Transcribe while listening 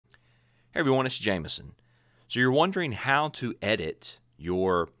Hey everyone, it's Jameson. So you're wondering how to edit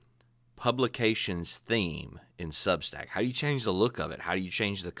your publication's theme in Substack. How do you change the look of it? How do you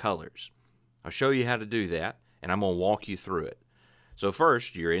change the colors? I'll show you how to do that, and I'm going to walk you through it. So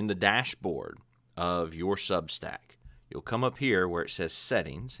first, you're in the dashboard of your Substack. You'll come up here where it says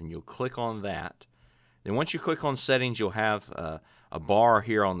Settings, and you'll click on that. Then once you click on Settings, you'll have a bar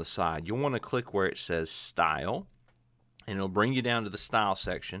here on the side. You'll want to click where it says Style, and it'll bring you down to the Style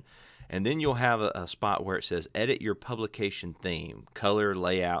section. And then you'll have a spot where it says Edit Your Publication Theme, Color,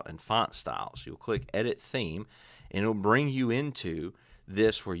 Layout, and Font Styles. You'll click Edit Theme, and it'll bring you into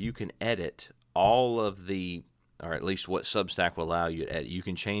this where you can edit all of the, or at least what Substack will allow you to edit. You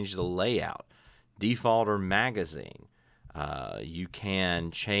can change the layout, default or magazine. You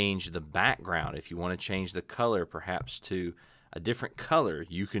can change the background. If you want to change the color perhaps to a different color,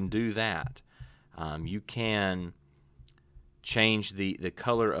 you can do that. You can change the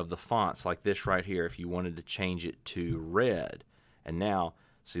color of the fonts like this right here if you wanted to change it to red. And now,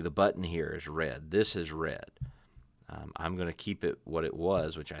 see, the button here is red. This is red. I'm going to keep it what it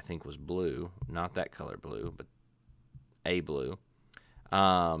was, which I think was blue. Not that color blue, but a blue.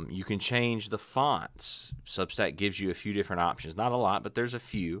 You can change the fonts. Substack gives you a few different options. Not a lot, but there's a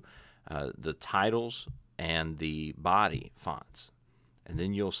few. The titles and the body fonts. And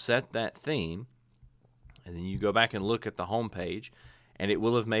then you'll set that theme. And then you go back and look at the home page, and it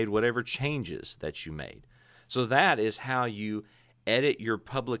will have made whatever changes that you made. So that is how you edit your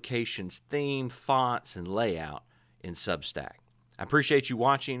publication's theme, fonts, and layout in Substack. I appreciate you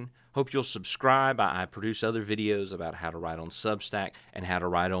watching. Hope you'll subscribe. I produce other videos about how to write on Substack and how to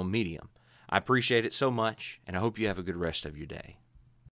write on Medium. I appreciate it so much, and I hope you have a good rest of your day.